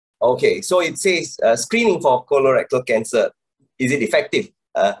Okay, so it says screening for colorectal cancer. Is it effective?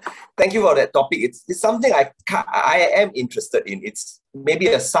 Thank you for that topic. It's something I am interested in. It's maybe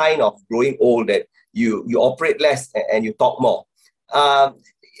a sign of growing old that you operate less and you talk more.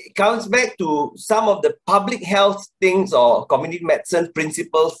 It comes back to some of the public health things or community medicine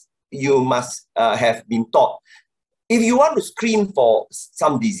principles you must have been taught. If you want to screen for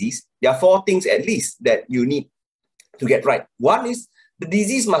some disease, there are 4 things at least that you need to get right. One is the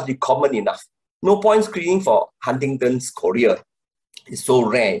disease must be common enough. No point screening for Huntington's chorea. It's so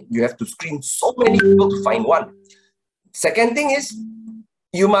rare. You have to screen so many people to find one. Second thing is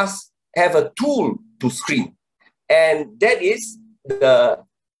you must have a tool to screen. And that is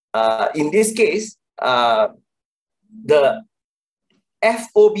in this case, the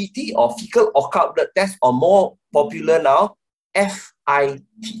FOBT or fecal occult blood test, or more popular now, FIT,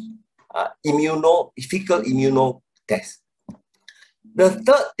 fecal immuno test. The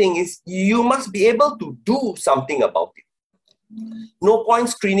third thing is you must be able to do something about it. No point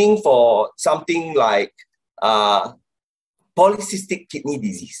screening for something like polycystic kidney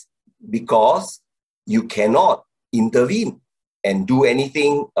disease because you cannot intervene and do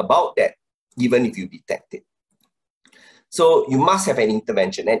anything about that, even if you detect it. So you must have an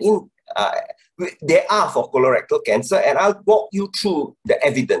intervention. And there are for colorectal cancer, and I'll walk you through the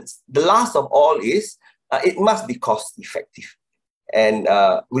evidence. The last of all is it must be cost effective. And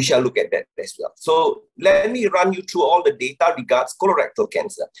we shall look at that as well. So let me run you through all the data regards colorectal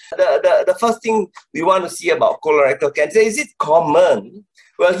cancer. The first thing we want to see about colorectal cancer, is it common?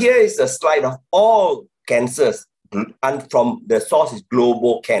 Well, here is a slide of all cancers, and from the source is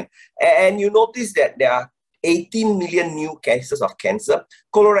GloboCan. And you notice that there are 18 million new cases of cancer.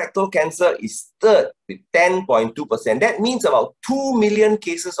 Colorectal cancer is third with 10.2%. That means about 2 million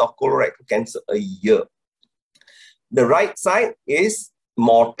cases of colorectal cancer a year. The right side is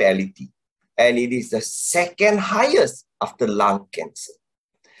mortality, and it is the second highest after lung cancer.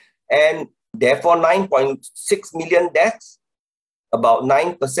 And therefore, 9.6 million deaths, about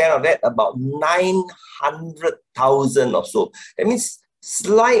 9% of that, about 900,000 or so. That means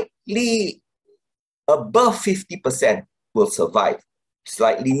slightly above 50% will survive.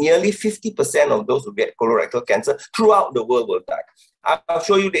 Slightly, nearly 50% of those who get colorectal cancer throughout the world will die. I'll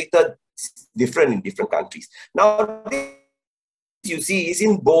show you data different in different countries. Now, this you see is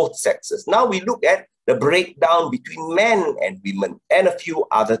in both sexes. Now we look at the breakdown between men and women and a few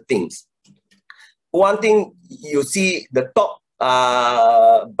other things. One thing you see, the top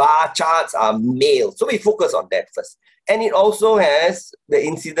bar charts are male. So we focus on that first. And it also has the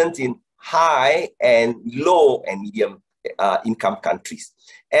incidence in high and low and medium income countries.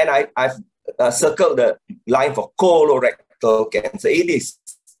 And I've circled the line for colorectal cancer. It is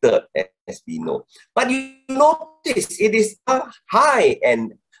third, as we know. But you notice it is high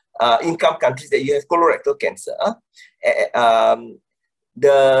and income countries that you have colorectal cancer.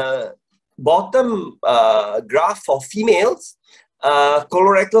 The bottom graph for females,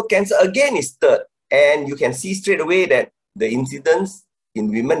 colorectal cancer again is third. And you can see straight away that the incidence in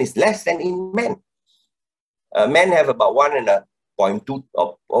women is less than in men. Men have about 1.2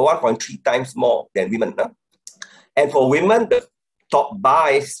 or 1.3 times more than women. And for women, the top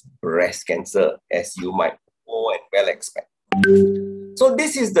bar is breast cancer, as you might know and well expect. So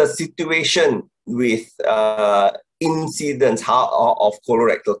this is the situation with incidence of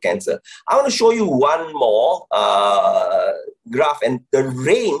colorectal cancer. I want to show you one more graph and the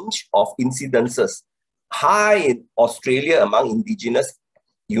range of incidences. High in Australia among indigenous,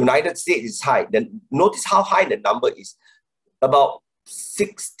 United States is high. Then notice how high the number is. About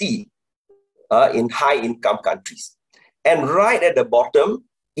 60 in high income countries. And right at the bottom,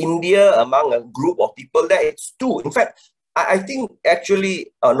 India among a group of people there, it's 2. In fact, I think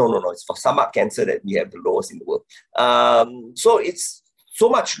actually, no, it's for stomach cancer that we have the lowest in the world. So it's so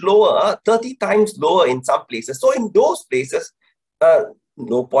much lower, 30 times lower in some places. So in those places,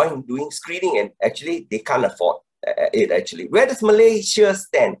 no point in doing screening, and actually they can't afford it actually. Where does Malaysia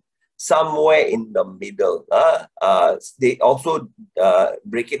stand? Somewhere in the middle. They also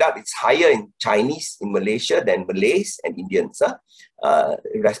break it up. It's higher in Chinese in Malaysia than Malays and Indians.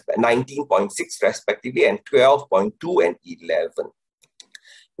 19.6 respectively, and 12.2 and 11.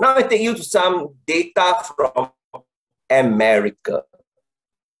 Now I take you to some data from America.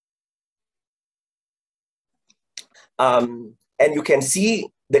 And you can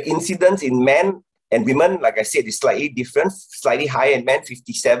see the incidence in men and women, like I said, is slightly different, slightly higher in men,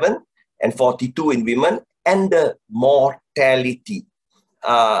 57, and 42 in women. And the mortality,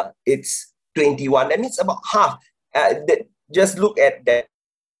 it's 21. That means about half. Just look at that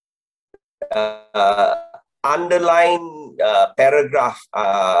underline paragraph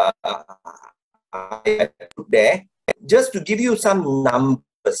I put there, just to give you some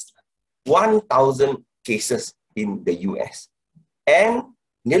numbers. 1,000 cases in the US, and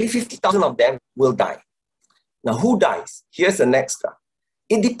nearly 50,000 of them will die. Now, who dies? Here's the next graph.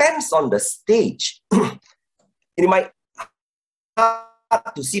 It depends on the stage. It might be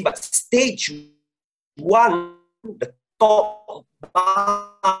hard to see, but stage 1, the top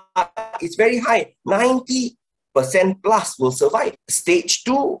bar is very high. 90% plus will survive. Stage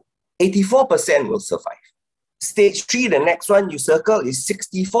 2, 84% will survive. Stage 3, the next one you circle, is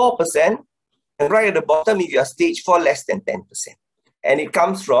 64%. And right at the bottom, if you are stage 4, less than 10%. And it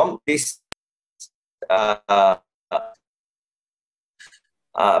comes from this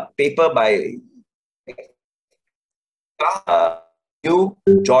paper by New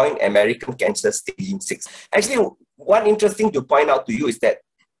Joint American Cancer Staging 6. Actually, one interesting to point out to you is that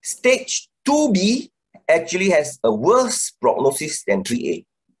stage 2B actually has a worse prognosis than 3A.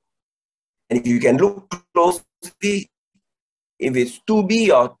 And if you can look closely, if it's 2B,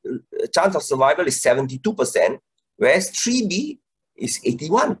 your chance of survival is 72%, whereas 3B is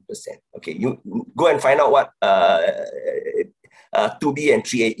 81%. Okay, you go and find out what 2B and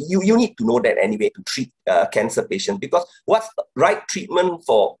 3A. You need to know that anyway to treat cancer patients, because what's the right treatment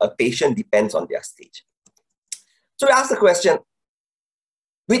for a patient depends on their stage. So we ask the question,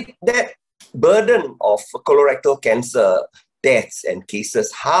 with that burden of colorectal cancer deaths and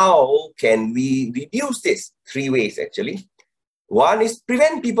cases, how can we reduce this? 3 ways actually. One is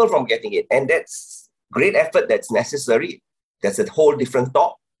prevent people from getting it, and that's great effort that's necessary. That's a whole different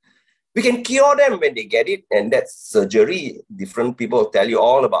talk. We can cure them when they get it, and that's surgery. Different people tell you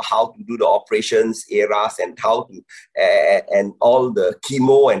all about how to do the operations, eras, and how to, and all the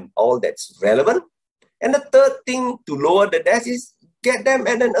chemo and all that's relevant. And the third thing to lower the death is get them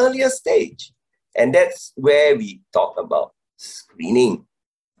at an earlier stage. And that's where we talk about screening.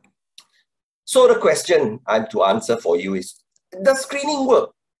 So the question I'm to answer for you is, does screening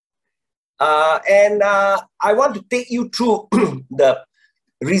work? I want to take you through the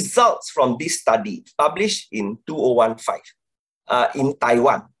results from this study published in 2015 in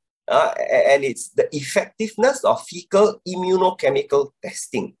Taiwan. And it's the effectiveness of fecal immunochemical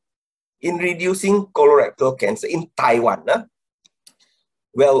testing in reducing colorectal cancer in Taiwan.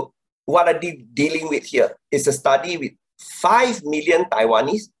 Well, what are they dealing with here? It's a study with 5 million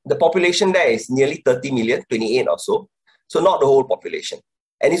Taiwanese. The population there is nearly 30 million, 28 or so. So not the whole population.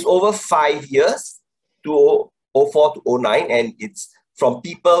 And it's over 5 years, 2004 to 2009, and it's from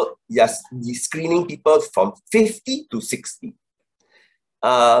people, yes, screening people from 50 to 60.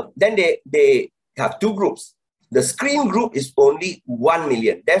 Then they have 2 groups. The screen group is only 1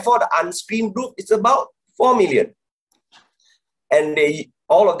 million. Therefore, the unscreened group is about 4 million. And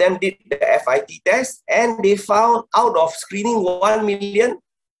all of them did the FIT test, and they found out of screening 1 million,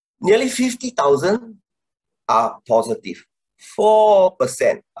 nearly 50,000 are positive.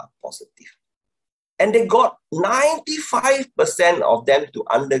 4% are positive. And they got 95% of them to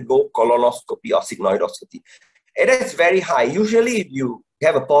undergo colonoscopy or sigmoidoscopy. And that's very high. Usually, if you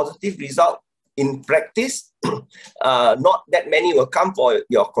have a positive result in practice, not that many will come for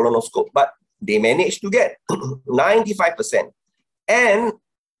your colonoscope, but they managed to get 95%. And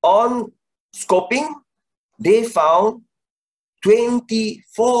on scoping, they found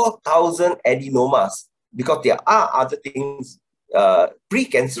 24,000 adenomas, because there are other things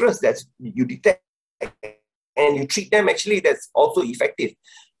precancerous that you detect and you treat them. Actually, that's also effective.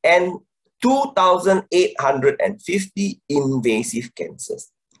 And 2,850 invasive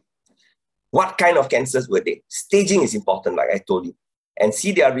cancers. What kind of cancers were they? Staging is important, like I told you. And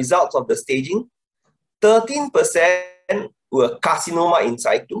see their results of the staging. 13% were carcinoma in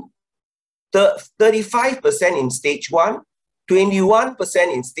situ, 35% in stage 1,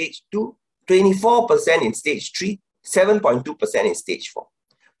 21% in stage 2, 24% in stage 3, 7.2% in stage 4.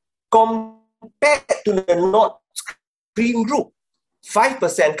 Compared to the not screen group,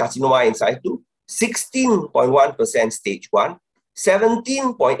 5% carcinoma in situ, 16.1% stage 1,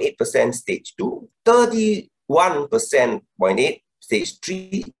 17.8% stage 2, 31.8% stage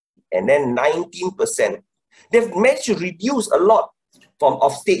 3, and then 19%. They've managed to reduce a lot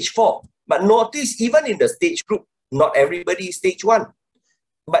of stage 4. But notice, even in the stage group, not everybody is stage 1.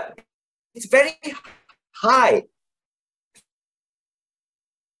 But it's very high.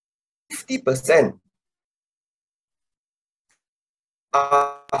 50%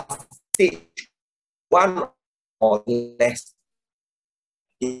 are stage 1 or less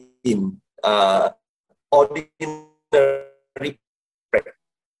in ordinary practice.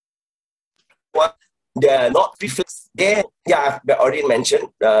 They are not reflex. Yeah, I've already mentioned,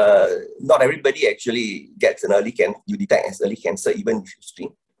 not everybody actually gets an early cancer. You detect as early cancer even if you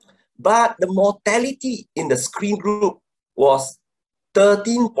screen. But the mortality in the screen group was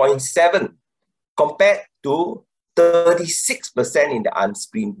 13.7 compared to 36% in the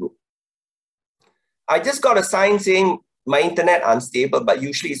unscreened group. I just got a sign saying my internet unstable, but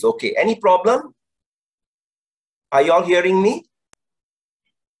usually it's okay. Any problem? Are you all hearing me?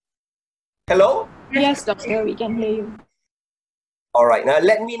 Hello? Yes, doctor, we can hear you. All right, now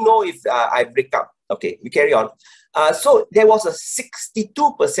let me know if I break up. Okay, we carry on. So there was a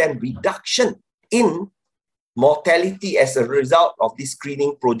 62% reduction in mortality as a result of this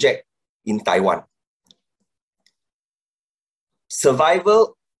screening project in Taiwan.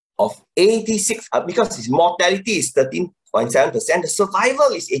 Survival of 86, because its mortality is 13.7%, the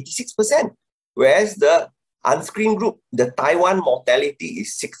survival is 86%, whereas the unscreened group, the Taiwan mortality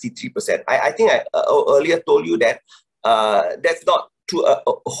is 63%. I think I earlier told you that that's not true. A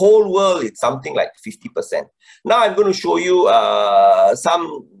whole world, it's something like 50%. Now I'm going to show you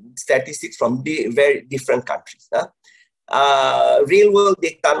some statistics from very different countries. Real world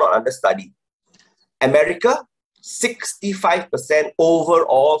data not under study. America, 65%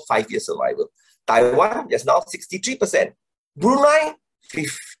 overall 5-year survival. Taiwan, just now 63%. Brunei,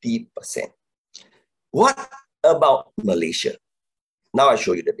 50%. What about Malaysia? Now I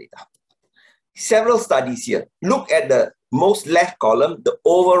show you the data. Several studies here. Look at the most left column, the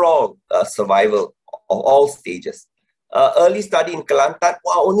overall survival of all stages. Early study in Kelantan,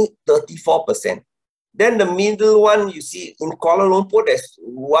 wow, only 34%. Then the middle one, you see in Kuala Lumpur, there's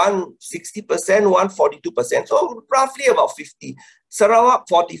 160%, 142%. So roughly about 50. Sarawak,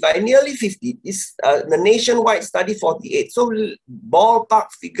 45, nearly 50. Is the nationwide study, 48. So ballpark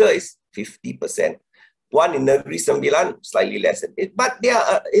figure is 50%. One in Negeri Sembilan, slightly less than it, but they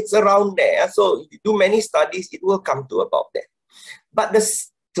are, it's around there. So if you do many studies, it will come to about that. But the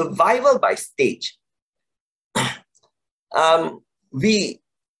survival by stage, we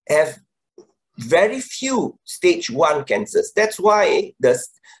have very few stage 1 cancers. That's why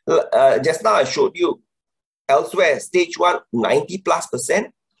just now I showed you elsewhere, stage 1,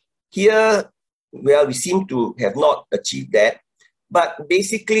 90+%. Here, well, we seem to have not achieved that. But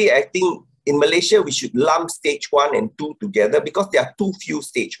basically, I think in Malaysia, we should lump stage 1 and 2 together because there are too few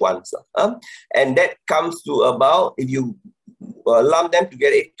stage 1s. And that comes to about, if you lump them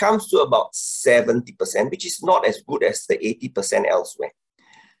together, it comes to about 70%, which is not as good as the 80% elsewhere.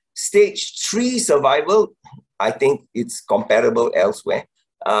 Stage 3 survival, I think it's comparable elsewhere.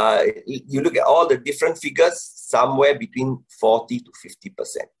 You look at all the different figures, somewhere between 40 to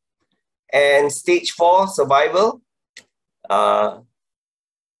 50%. And stage 4 survival,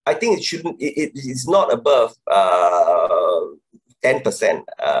 I think it shouldn't, it's not above 10%.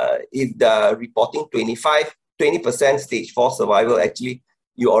 If the reporting 20% stage 4 survival, actually,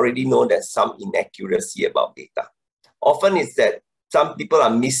 you already know there's some inaccuracy about data. Often it's that some people are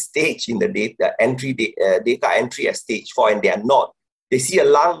misstaged in the data entry as stage 4, and they are not. They see a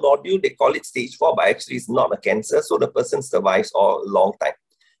lung nodule, they call it stage 4, but actually it's not a cancer, so the person survives for a long time.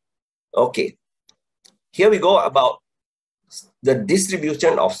 Okay, here we go about the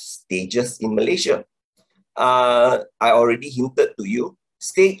distribution of stages in Malaysia. I already hinted to you.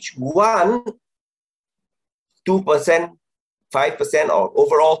 Stage 1, 2%, 5%, or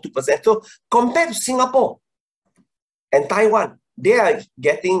overall 2%. So compared to Singapore and Taiwan, they are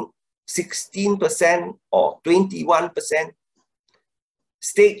getting 16% or 21%.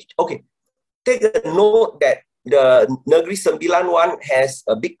 Stage, okay, take a note that the Negeri Sembilan one has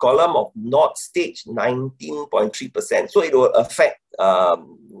a big column of not stage, 19.3%. So it will affect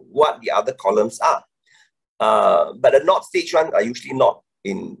what the other columns are. But the not stage one are usually not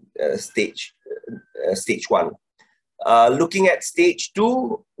in stage 1. Looking at stage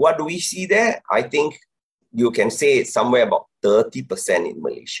 2, what do we see there? I think you can say it's somewhere about 30% in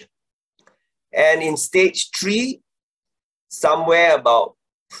Malaysia. And in stage 3, somewhere about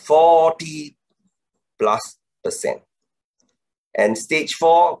 40+%. And stage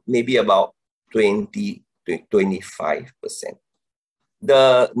 4, maybe about 20 to 25%.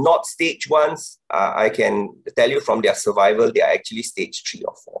 The not stage ones, I can tell you from their survival, they are actually stage 3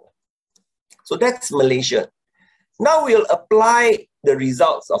 or 4. So that's Malaysia. Now we'll apply the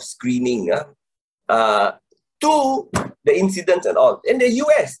results of screening to the incidence and all. In the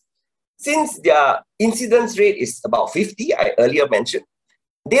US, since their incidence rate is about 50, I earlier mentioned,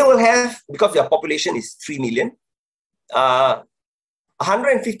 they will have, because their population is 3 million,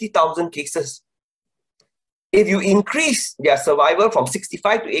 150,000 cases. If you increase their survival from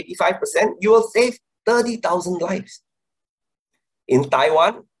 65 to 85%, you will save 30,000 lives. In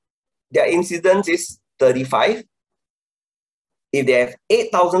Taiwan, their incidence is 35. If they have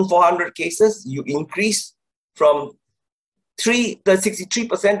 8,400 cases, you increase from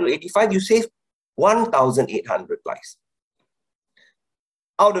 63% to 85, you save 1,800 lives.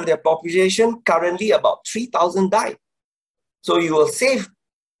 Out of their population, currently about 3,000 die. So you will save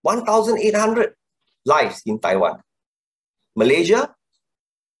 1,800 lives in Taiwan. Malaysia,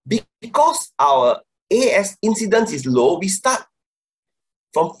 because our AS incidence is low, we start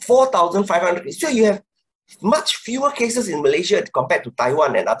from 4,500. So you have much fewer cases in Malaysia compared to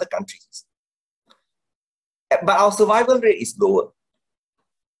Taiwan and other countries. But our survival rate is lower.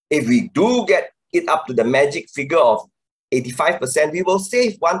 If we do get it up to the magic figure of 85%, we will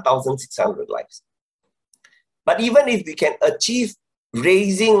save 1,600 lives. But even if we can achieve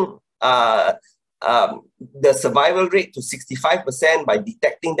raising the survival rate to 65% by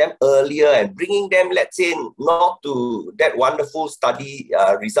detecting them earlier and bringing them, let's say, not to that wonderful study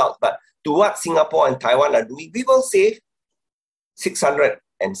result, but to what Singapore and Taiwan are doing, we will save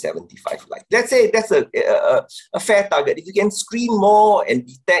 675 lives. Let's say that's a fair target. If you can screen more and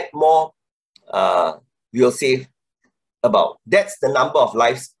detect more, we will save that's the number of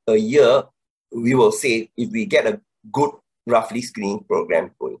lives a year we will save if we get a good, roughly screening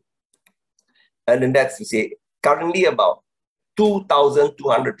program going. And then that's to say, currently about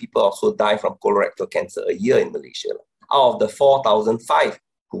 2,200 people also die from colorectal cancer a year in Malaysia, out of the 4,005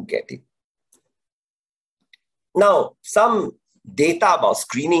 who get it. Now, some data about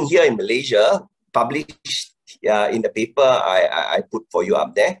screening here in Malaysia, published in the paper I put for you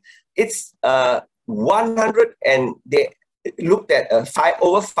up there. It's 100, and they looked at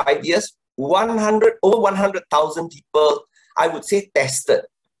over 5 years, over 100,000 people, I would say, tested.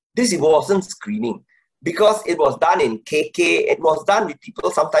 This wasn't screening because it was done in KK. It was done with people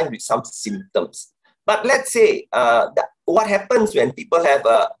sometimes with some symptoms. But let's say what happens when people have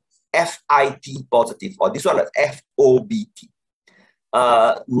a FIT positive, or this one is FOBT.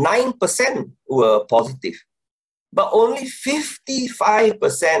 9% were positive, but only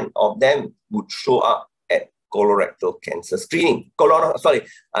 55% of them would show up at colorectal cancer screening,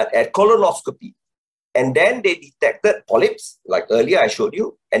 at colonoscopy. And then they detected polyps, like earlier I showed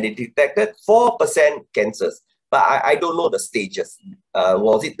you, and they detected 4% cancers. But I don't know the stages.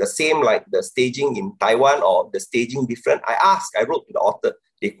 Was it the same like the staging in Taiwan, or the staging different? I wrote to the author,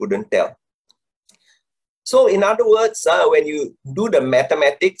 they couldn't tell. So in other words, when you do the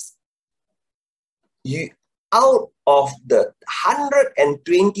mathematics, out of the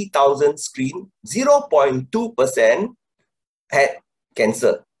 120,000 screened, 0.2% had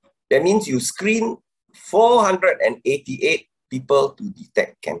cancer. That means you screen 488 people to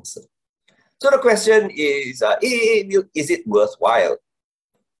detect cancer. So the question is it worthwhile?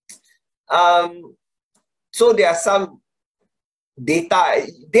 So there are some data.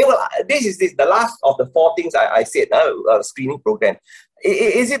 This is the last of the 4 things I said, screening program.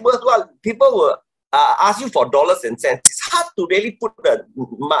 Is it worthwhile? People will ask you for dollars and cents. It's hard to really put the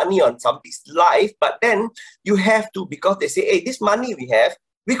money on somebody's life, but then you have to, because they say, hey, this money we have,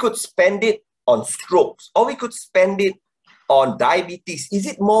 we could spend it on strokes, or we could spend it on diabetes. Is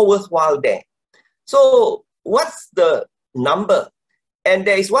it more worthwhile there? So what's the number? And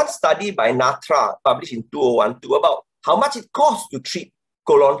there is one study by NATRA published in 2012 about how much it costs to treat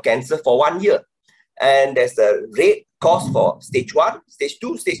colon cancer for 1 year. And there's a rate cost for stage 1, stage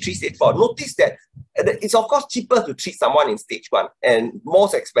 2, stage 3, stage 4. Notice that it's of course cheaper to treat someone in stage 1 and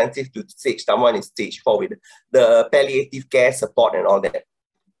most expensive to treat someone in stage 4 with the palliative care support and all that.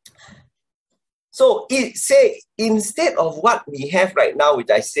 So instead of what we have right now, which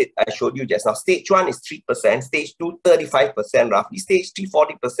I showed you just now, stage 1 is 3%, stage 2, 35% roughly, stage 3,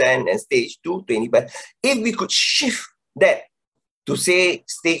 40%, and stage 2, 20%. If we could shift that to say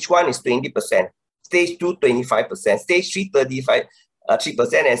stage 1 is 20%, stage 2, 25%, stage 3, 3%,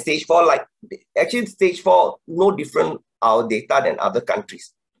 and stage 4, actually stage 4, no different our data than other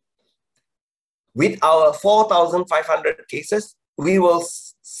countries. With our 4,500 cases, we will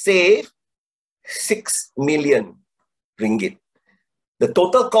save 6 million ringgit. The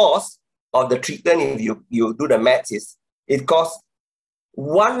total cost of the treatment, if you do the maths, it costs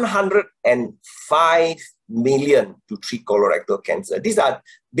 105 million to treat colorectal cancer. These are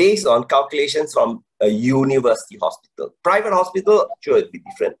based on calculations from a university hospital. Private hospital, sure, it'll be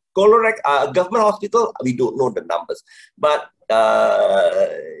different. Government hospital, we don't know the numbers. But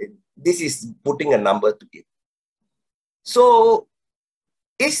this is putting a number to it. So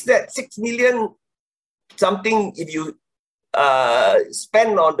is that 6 million something, if you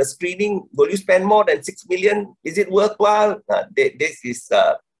spend on the screening, will you spend more than 6 million? Is it worthwhile? This is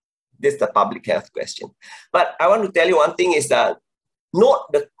the public health question. But I want to tell you one thing is that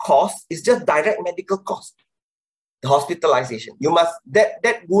Note the cost is just direct medical cost. The hospitalization, you must,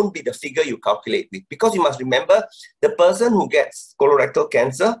 that won't be the figure you calculate with, because you must remember the person who gets colorectal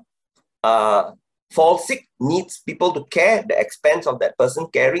cancer falls sick, needs people to care, the expense of that person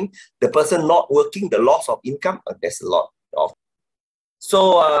caring, the person not working, the loss of income. There's a lot of.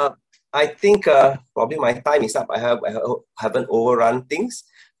 So I think probably my time is up. I haven't overrun things.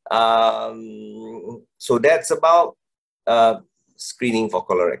 So that's about screening for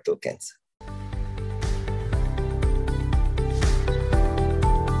colorectal cancer.